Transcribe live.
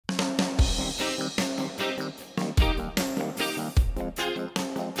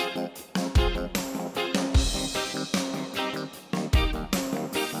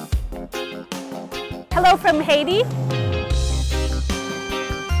Hello from Haiti.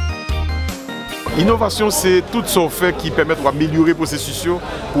 Innovation, c'est tout ce fait qui permet d'améliorer le processus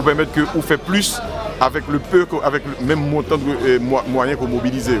pour permettre que vous faites plus avec le peu, avec le même montant de moyens qu'on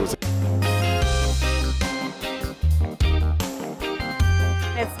mobilise.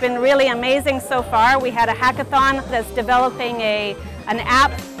 It's been really amazing so far. We had a hackathon that's developing an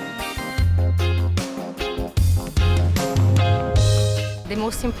app. The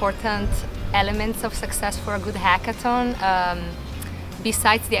most important elements of success for a good hackathon,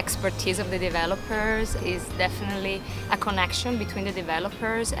 besides the expertise of the developers, is definitely a connection between the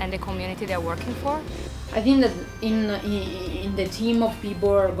developers and the community they're working for. I think that in the team of people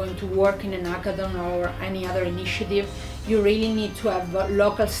who are going to work in an hackathon or any other initiative, you really need to have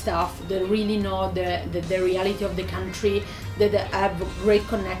local staff that really know the reality of the country, that have great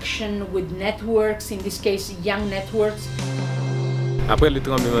connection with networks, in this case young networks. Après le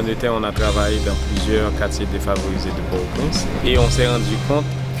tremblement de terre, on a travaillé dans plusieurs quartiers défavorisés de Port-au-Prince et on s'est rendu compte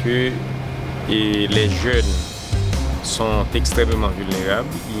que les jeunes sont extrêmement vulnérables,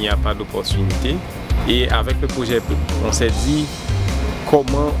 il n'y a pas d'opportunité. Et avec le projet, on s'est dit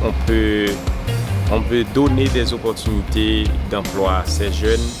comment on peut donner des opportunités d'emploi à ces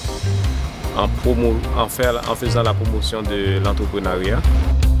jeunes en faisant la promotion de l'entrepreneuriat.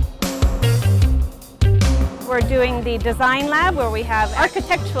 We're doing the design lab where we have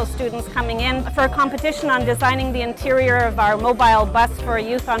architectural students coming in for a competition on designing the interior of our mobile bus for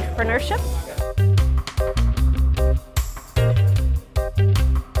youth entrepreneurship.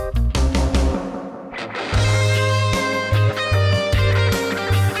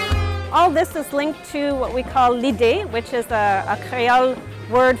 All this is linked to what we call LIDE, which is a Creole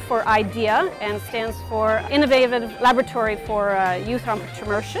word for idea and stands for Innovative Laboratory for Youth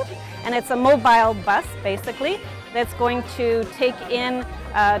Entrepreneurship. And it's a mobile bus, basically, that's going to take in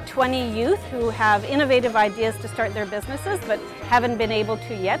 20 youth who have innovative ideas to start their businesses but haven't been able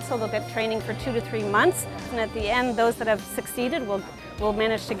to yet, so they'll get training for 2 to 3 months. And at the end, those that have succeeded will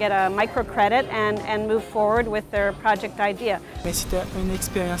manage to get a microcredit and move forward with their project idea. Mais c'était une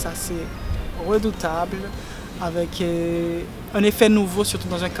expérience assez redoutable, avec un effet nouveau, surtout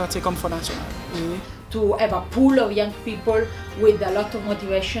dans un quartier comme Front National. To have a pool of young people with a lot of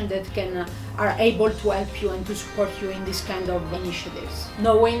motivation that are able to help you and to support you in this kind of initiatives.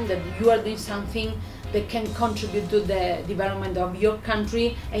 Knowing that you are doing something that can contribute to the development of your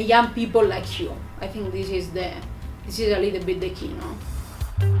country and young people like you. I think this is a little bit the key, no?